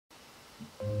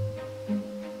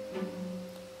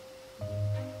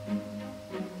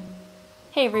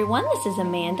Hey everyone, this is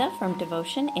Amanda from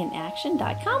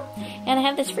devotioninaction.com, and I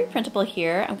have this free printable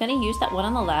here. I'm going to use that one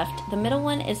on the left. The middle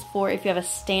one is for if you have a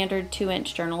standard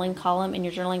 2-inch journaling column in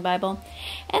your journaling Bible.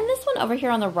 And this one over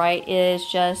here on the right is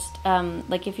just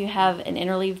like if you have an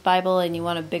interleaved Bible and you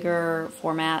want a bigger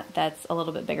format, that's a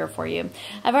little bit bigger for you.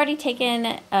 I've already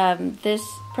taken this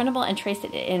printable and traced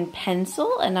it in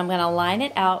pencil, and I'm going to line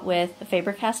it out with a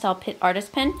Faber-Castell Pitt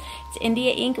Artist Pen. It's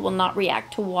India ink. It will not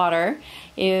react to water.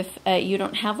 If you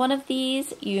don't have one of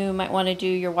these, you might want to do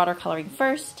your watercoloring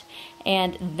first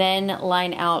and then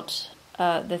line out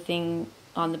the thing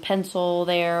on the pencil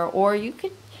there, or you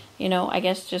could, I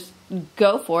guess just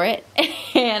go for it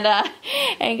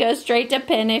and go straight to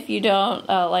pen if you don't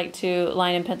like to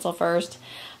line and pencil first.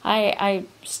 I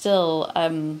still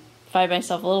find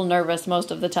myself a little nervous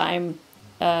most of the time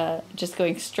just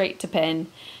going straight to pen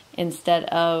instead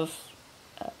of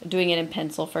doing it in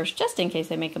pencil first, just in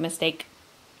case I make a mistake.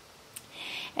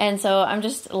 And so I'm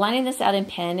just lining this out in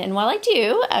pen. And while I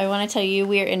do, I want to tell you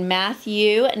we are in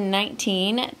Matthew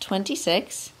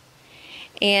 19:26.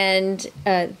 And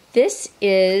this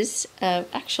is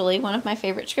actually one of my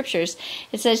favorite scriptures.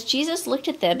 It says, Jesus looked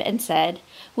at them and said,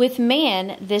 "With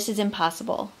man, this is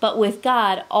impossible, but with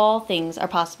God, all things are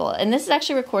possible." And this is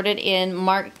actually recorded in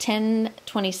Mark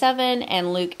 10:27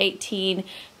 and Luke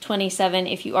 18:27.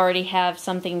 If you already have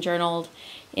something journaled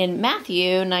in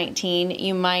Matthew 19,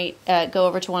 you might go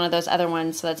over to one of those other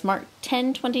ones. So that's Mark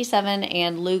 10:27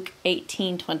 and Luke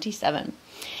 18:27.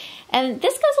 And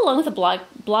this goes along with a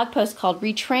blog post called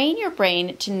Retrain Your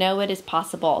Brain to Know It Is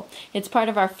Possible. It's part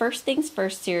of our First Things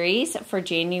First series for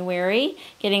January,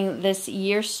 getting this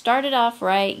year started off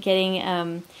right,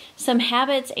 getting some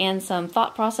habits and some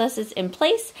thought processes in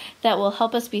place that will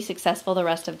help us be successful the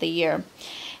rest of the year.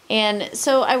 And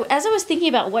so as I was thinking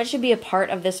about what should be a part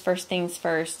of this First Things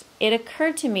First, it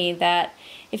occurred to me that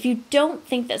if you don't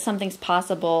think that something's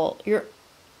possible,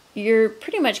 you're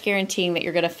pretty much guaranteeing that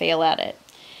you're going to fail at it.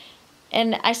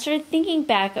 And I started thinking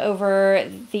back over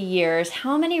the years,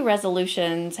 how many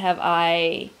resolutions have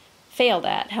I failed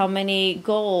at? How many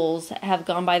goals have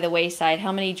gone by the wayside?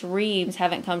 How many dreams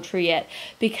haven't come true yet?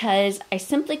 Because I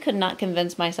simply could not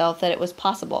convince myself that it was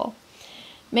possible.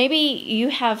 Maybe you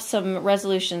have some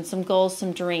resolutions, some goals,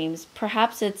 some dreams.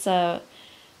 Perhaps it's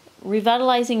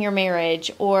revitalizing your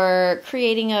marriage or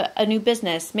creating a new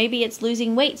business. Maybe it's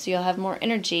losing weight so you'll have more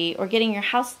energy, or getting your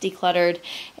house decluttered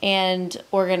and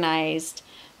organized.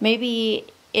 Maybe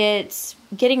it's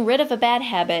getting rid of a bad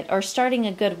habit or starting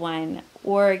a good one,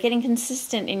 or getting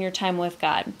consistent in your time with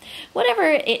God. Whatever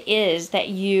it is that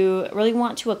you really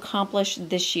want to accomplish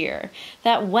this year,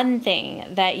 that one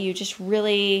thing that you just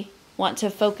really want to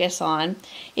focus on,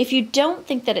 if you don't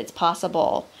think that it's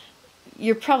possible,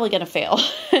 you're probably going to fail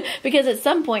because at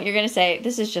some point you're going to say,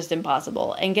 this is just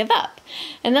impossible, and give up.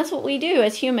 And that's what we do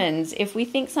as humans. If we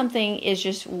think something is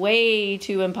just way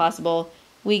too impossible,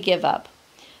 we give up.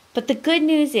 But the good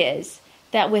news is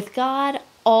that with God,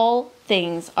 all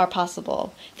things are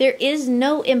possible. There is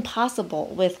no impossible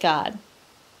with God.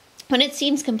 When it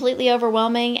seems completely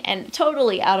overwhelming and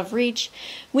totally out of reach,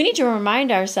 we need to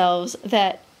remind ourselves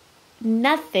that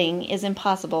nothing is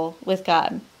impossible with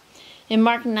God. In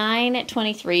Mark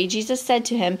 9:23, Jesus said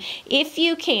to him, if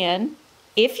you can,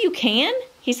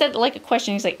 he said it like a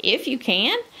question. He's like, if you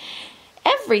can,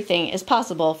 everything is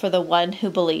possible for the one who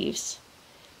believes.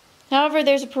 However,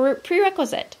 there's a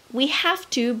prerequisite. We have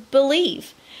to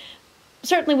believe.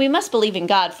 Certainly, we must believe in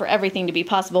God for everything to be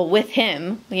possible with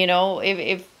Him.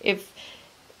 If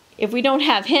we don't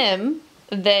have Him,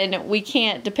 then we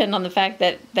can't depend on the fact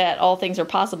that all things are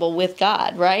possible with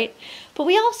God, right? But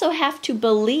we also have to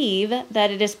believe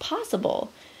that it is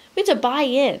possible. We have to buy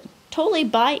in, totally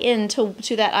buy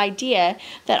into that idea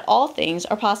that all things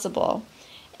are possible.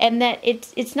 And that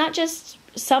it's not just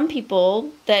some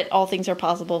people that all things are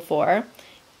possible for.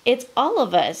 It's all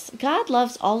of us. God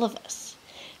loves all of us.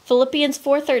 Philippians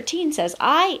 4:13 says,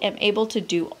 I am able to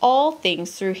do all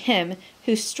things through Him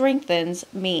who strengthens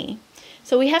me.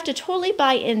 So we have to totally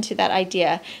buy into that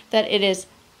idea that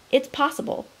it's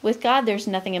possible. With God, there's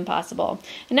nothing impossible.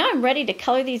 And now I'm ready to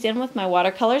color these in with my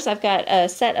watercolors. I've got a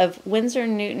set of Winsor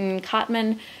Newton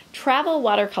Cotman travel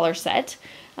watercolor set.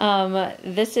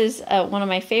 This is one of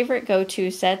my favorite go-to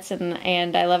sets,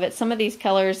 and I love it. Some of these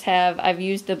colors I've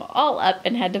used them all up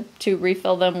and had to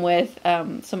refill them with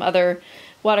some other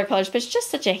watercolors, but it's just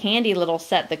such a handy little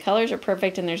set. The colors are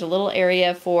perfect, and there's a little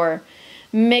area for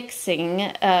mixing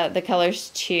the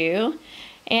colors too.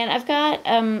 And I've got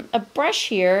a brush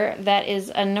here that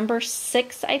is a number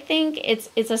 6, I think.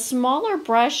 It's a smaller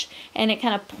brush, and it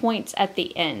kind of points at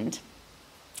the end.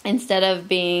 Instead of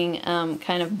being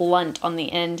kind of blunt on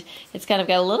the end, it's kind of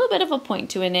got a little bit of a point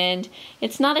to an end.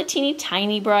 It's not a teeny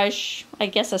tiny brush, I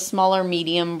guess a smaller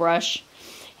medium brush.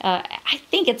 I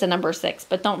think it's a number 6,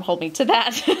 but don't hold me to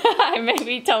that. I may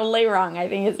be totally wrong. I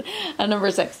think it's a number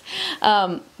 6.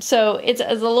 So it's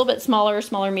a little bit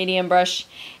smaller medium brush.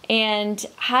 And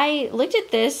I looked at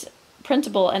this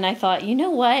principle and I thought, you know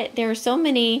what? There are so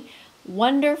many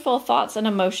wonderful thoughts and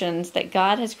emotions that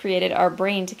God has created our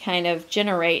brain to kind of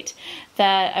generate,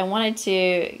 that I wanted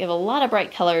to give a lot of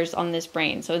bright colors on this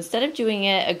brain. So instead of doing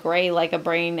it a gray like a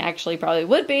brain actually probably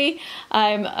would be,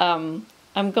 I'm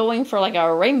going for like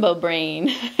a rainbow brain.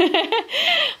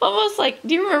 Almost like,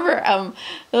 do you remember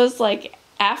those like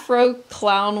Afro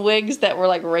clown wigs that were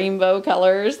like rainbow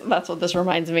colors? That's what this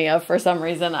reminds me of for some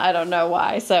reason. I don't know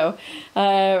why. So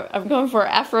I'm going for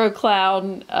Afro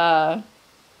clown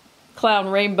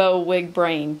rainbow wig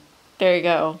brain. There you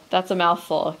go. That's a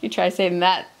mouthful. You try saying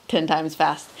that 10 times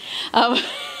fast.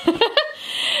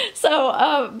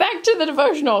 So back to the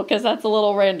devotional, because that's a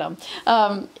little random.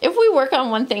 If we work on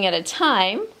one thing at a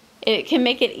time, it can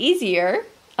make it easier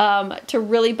to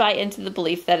really buy into the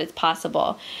belief that it's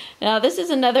possible. Now, this is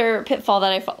another pitfall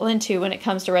that I fall into when it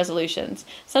comes to resolutions.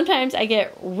 Sometimes I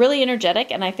get really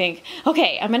energetic and I think,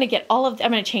 okay, I'm going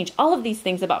to change all of these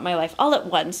things about my life all at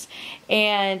once.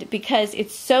 And because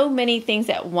it's so many things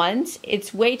at once,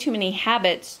 it's way too many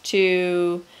habits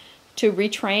to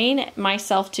retrain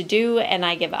myself to do, and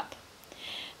I give up.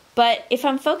 But if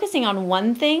I'm focusing on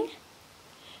one thing,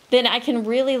 then I can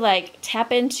really like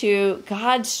tap into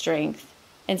God's strength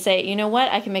and say, you know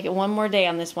what? I can make it one more day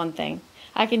on this one thing.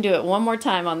 I can do it one more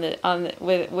time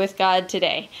with God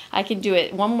today. I can do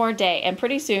it one more day, and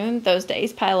pretty soon those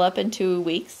days pile up into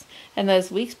weeks, and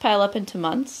those weeks pile up into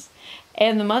months,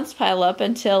 and the months pile up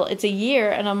until it's a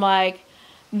year, and I'm like,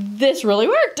 this really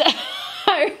worked.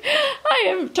 I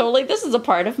am totally, this is a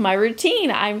part of my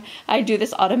routine. I do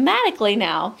this automatically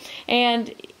now.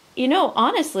 And, you know,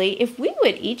 honestly, if we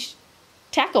would each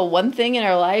tackle one thing in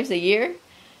our lives a year,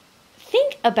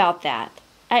 think about that.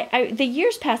 The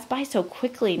years pass by so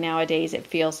quickly nowadays, it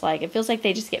feels like. It feels like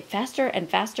they just get faster and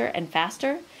faster and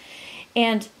faster.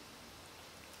 And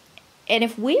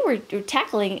if we were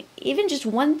tackling even just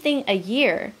one thing a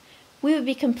year, we would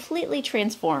be completely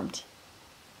transformed.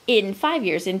 In 5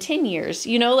 years, in 10 years,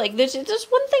 you know, like there's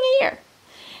just one thing a year.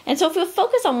 And so if we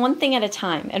focus on one thing at a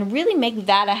time and really make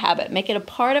that a habit, make it a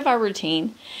part of our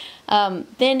routine,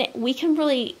 then we can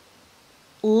really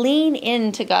lean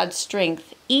into God's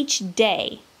strength each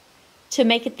day to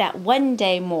make it that one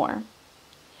day more.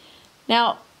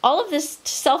 Now, all of this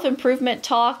self-improvement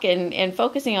talk and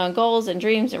focusing on goals and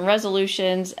dreams and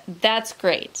resolutions, that's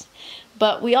great.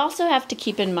 But we also have to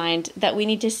keep in mind that we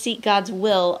need to seek God's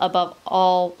will above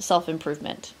all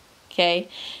self-improvement. Okay?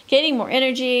 Gaining more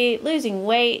energy, losing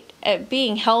weight,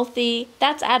 being healthy,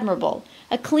 that's admirable.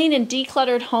 A clean and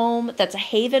decluttered home that's a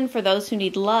haven for those who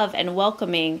need love and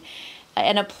welcoming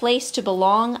and a place to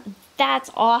belong, that's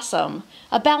awesome.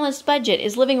 A balanced budget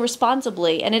is living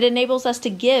responsibly, and it enables us to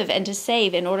give and to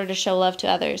save in order to show love to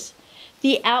others.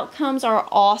 The outcomes are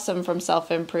awesome from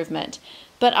self-improvement.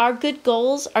 But our good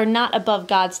goals are not above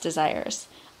God's desires.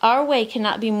 Our way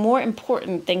cannot be more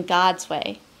important than God's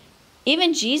way.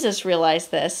 Even Jesus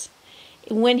realized this.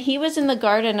 When he was in the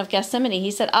Garden of Gethsemane, he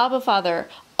said, Abba, Father,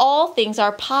 all things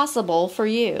are possible for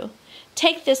you.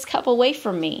 Take this cup away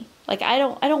from me. Like, I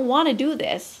don't want to do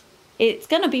this. It's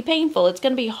going to be painful. It's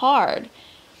going to be hard.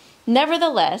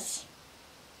 Nevertheless,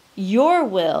 your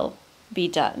will be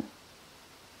done.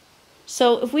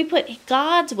 So if we put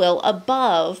God's will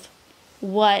above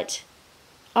what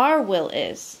our will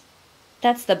is,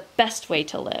 that's the best way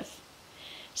to live.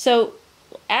 So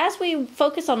as we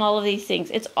focus on all of these things,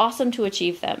 it's awesome to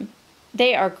achieve them.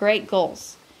 They are great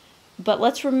goals. But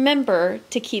let's remember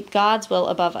to keep God's will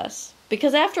above us.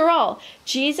 Because after all,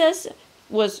 Jesus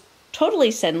was totally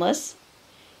sinless.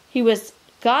 He was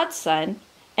God's son,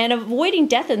 and avoiding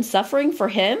death and suffering for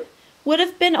him would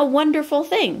have been a wonderful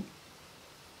thing.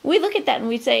 We look at that and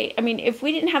we say, I mean, if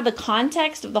we didn't have the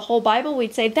context of the whole Bible,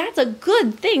 we'd say that's a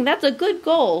good thing. That's a good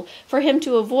goal for him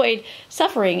to avoid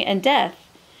suffering and death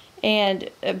and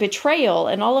betrayal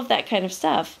and all of that kind of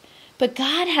stuff. But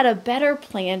God had a better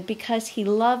plan because he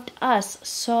loved us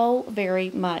so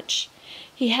very much.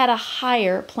 He had a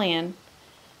higher plan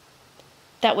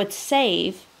that would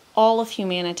save all of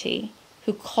humanity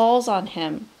who calls on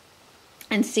him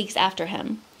and seeks after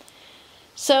him.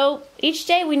 So each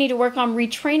day we need to work on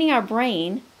retraining our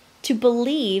brain to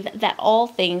believe that all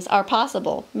things are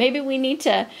possible. Maybe we need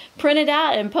to print it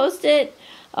out and post it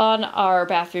on our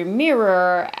bathroom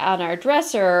mirror, on our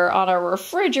dresser, on our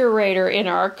refrigerator, in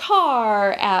our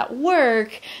car, at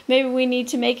work. Maybe we need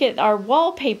to make it our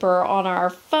wallpaper on our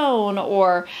phone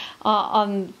or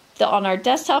on our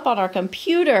desktop, on our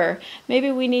computer.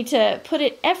 Maybe we need to put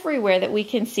it everywhere that we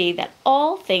can see that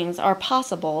all things are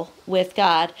possible with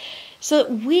God, so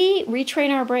that we retrain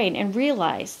our brain and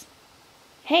realize,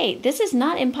 hey, this is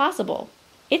not impossible.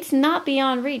 It's not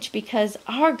beyond reach, because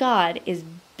our God is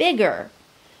bigger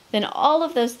than all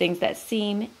of those things that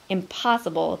seem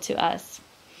impossible to us.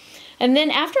 And then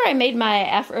after I made my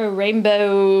Afro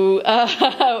rainbow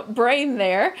brain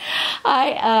there,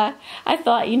 I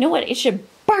thought, you know what, it should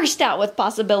burst out with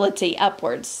possibility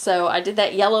upwards. So I did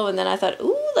that yellow, and then I thought,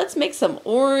 ooh, let's make some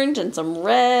orange and some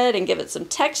red and give it some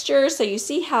texture. So you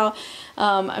see how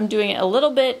I'm doing it a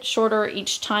little bit shorter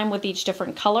each time with each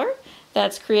different color.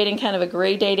 That's creating kind of a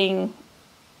gradient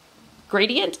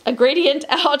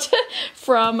out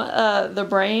from the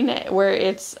brain, where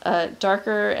it's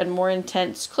darker and more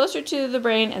intense closer to the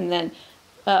brain, and then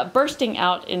bursting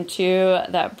out into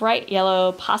that bright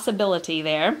yellow possibility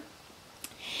there.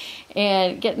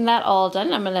 And getting that all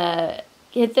done, I'm going to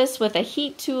hit this with a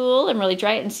heat tool and really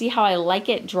dry it and see how I like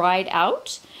it dried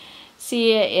out.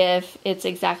 See if it's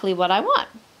exactly what I want.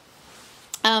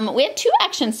 We had 2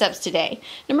 action steps today.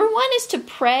 Number 1 is to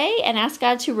pray and ask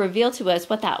God to reveal to us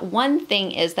what that one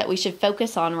thing is that we should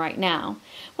focus on right now.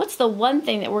 What's the one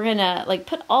thing that we're gonna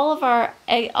put all of our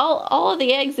all of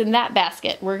the eggs in that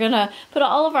basket? We're gonna put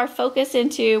all of our focus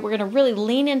into. We're gonna really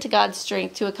lean into God's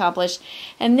strength to accomplish,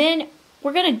 and then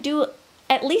we're gonna do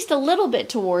at least a little bit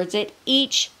towards it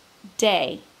each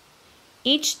day.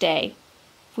 Each day,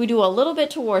 if we do a little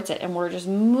bit towards it, and we're just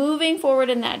moving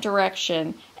forward in that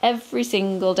direction every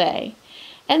single day.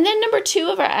 And then number 2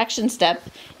 of our action step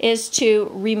is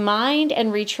to remind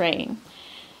and retrain.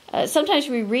 Sometimes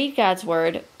we read God's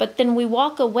word, but then we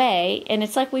walk away, and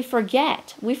it's like we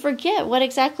forget. We forget what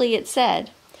exactly it said.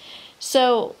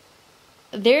 So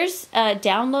there's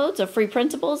downloads of free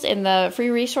principles in the free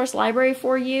resource library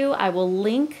for you. I will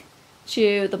link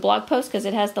to the blog post because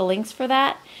it has the links for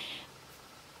that.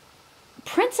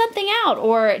 Print something out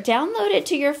or download it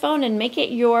to your phone and make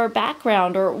it your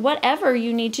background, or whatever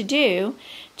you need to do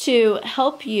to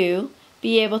help you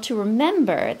be able to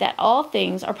remember that all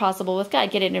things are possible with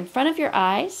God. Get it in front of your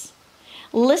eyes.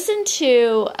 Listen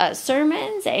to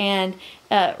sermons and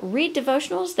read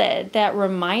devotionals that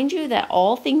remind you that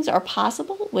all things are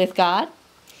possible with God.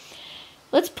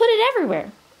 Let's put it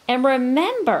everywhere. And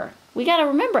remember, we got to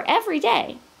remember every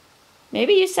day.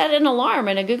 Maybe you set an alarm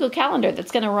in a Google Calendar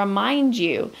that's going to remind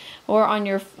you, or on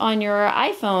your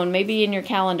iPhone, maybe in your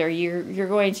calendar, you're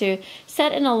going to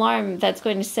set an alarm that's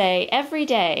going to say every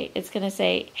day, it's going to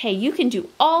say, hey, you can do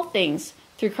all things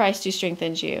through Christ who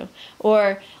strengthens you,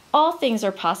 or all things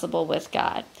are possible with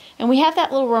God. And we have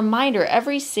that little reminder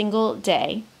every single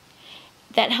day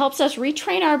that helps us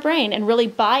retrain our brain and really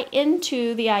buy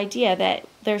into the idea that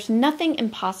there's nothing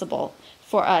impossible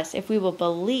for us if we will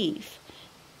believe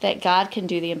that God can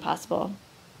do the impossible.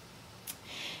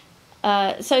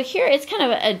 So here it's kind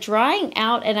of a drying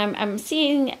out, and I'm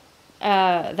seeing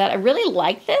that I really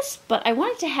like this, but I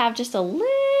wanted to have just a little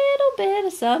bit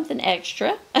of something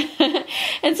extra.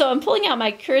 And so I'm pulling out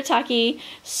my Kuretake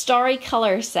Starry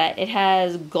Color set. It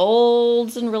has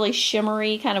golds and really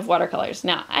shimmery kind of watercolors.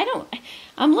 Now,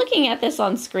 I'm looking at this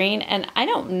on screen, and I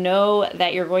don't know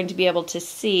that you're going to be able to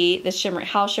see the shimmer,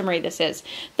 how shimmery this is.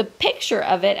 The picture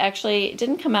of it actually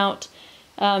didn't come out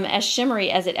as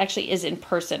shimmery as it actually is in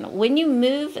person. When you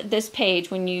move this page,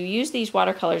 when you use these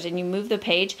watercolors and you move the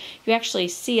page, you actually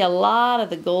see a lot of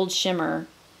the gold shimmer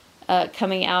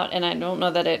coming out, and I don't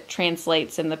know that it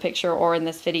translates in the picture or in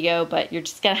this video, but you're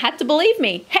just going to have to believe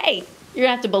me. Hey, you're going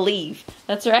to have to believe.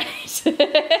 That's right.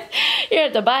 You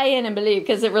have to buy in and believe,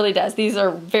 because it really does. These are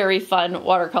very fun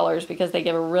watercolors because they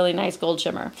give a really nice gold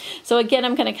shimmer. So again,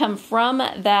 I'm going to come from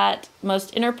that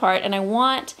most inner part, and I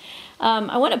want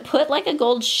to put like a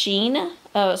gold sheen,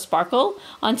 sparkle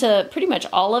onto pretty much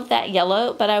all of that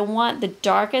yellow, but I want the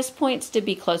darkest points to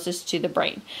be closest to the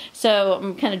brain. So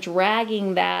I'm kind of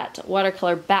dragging that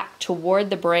watercolor back toward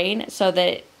the brain so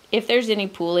that if there's any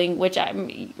pooling, which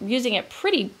I'm using it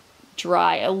pretty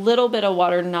dry, a little bit of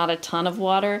water, not a ton of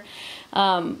water,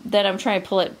 then I'm trying to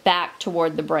pull it back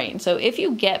toward the brain. So if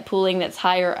you get pooling that's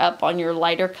higher up on your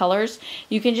lighter colors,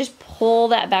 you can just pull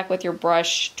that back with your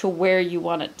brush to where you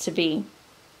want it to be.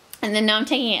 And then now I'm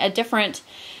taking a different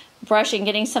brush and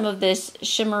getting some of this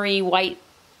shimmery white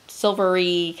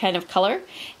silvery kind of color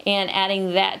and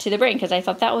adding that to the brain because I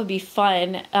thought that would be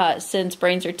fun since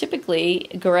brains are typically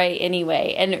gray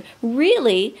anyway. And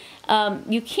really,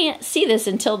 you can't see this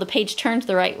until the page turns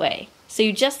the right way. So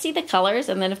you just see the colors,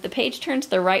 and then if the page turns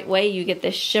the right way, you get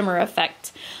this shimmer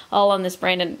effect all on this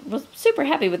brain. And was super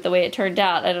happy with the way it turned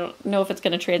out. I don't know if it's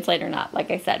going to translate or not,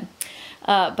 like I said.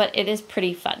 But it is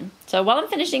pretty fun. So while I'm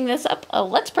finishing this up,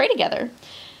 let's pray together.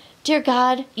 Dear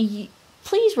God,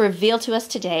 please reveal to us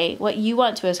today what you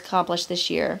want to accomplish this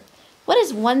year. What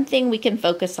is one thing we can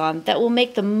focus on that will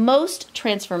make the most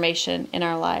transformation in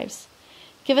our lives?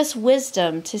 Give us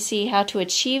wisdom to see how to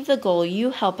achieve the goal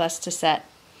you help us to set.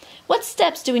 What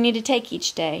steps do we need to take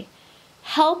each day?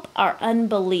 Help our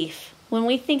unbelief. When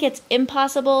we think it's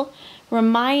impossible,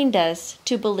 remind us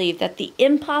to believe that the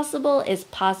impossible is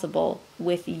possible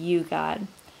with you, God.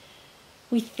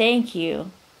 We thank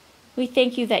you. We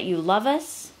thank you that you love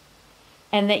us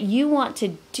and that you want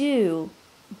to do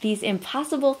these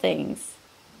impossible things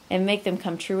and make them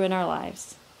come true in our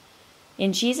lives.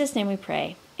 In Jesus' name we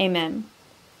pray. Amen.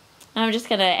 I'm just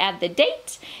going to add the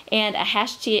date and a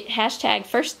hashtag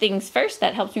first things first.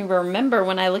 That helps me remember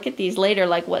when I look at these later,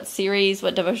 like what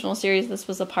devotional series this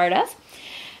was a part of.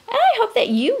 And I hope that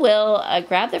you will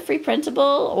grab the free printable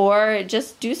or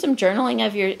just do some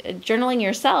journaling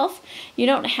yourself. You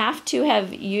don't have to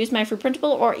have used my free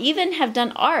printable or even have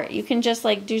done art. You can just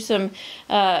like do some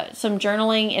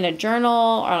journaling in a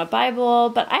journal or on a Bible.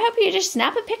 But I hope you just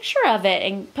snap a picture of it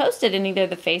and post it in either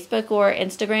the Facebook or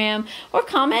Instagram or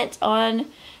comment on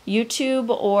YouTube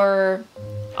or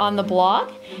on the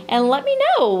blog and let me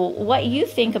know what you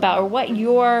think about or what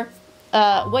your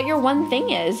one thing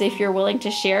is, if you're willing to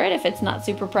share it, if it's not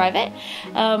super private.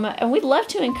 And we'd love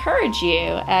to encourage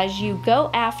you as you go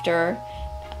after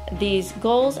these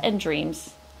goals and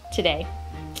dreams today.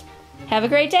 Have a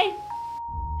great day.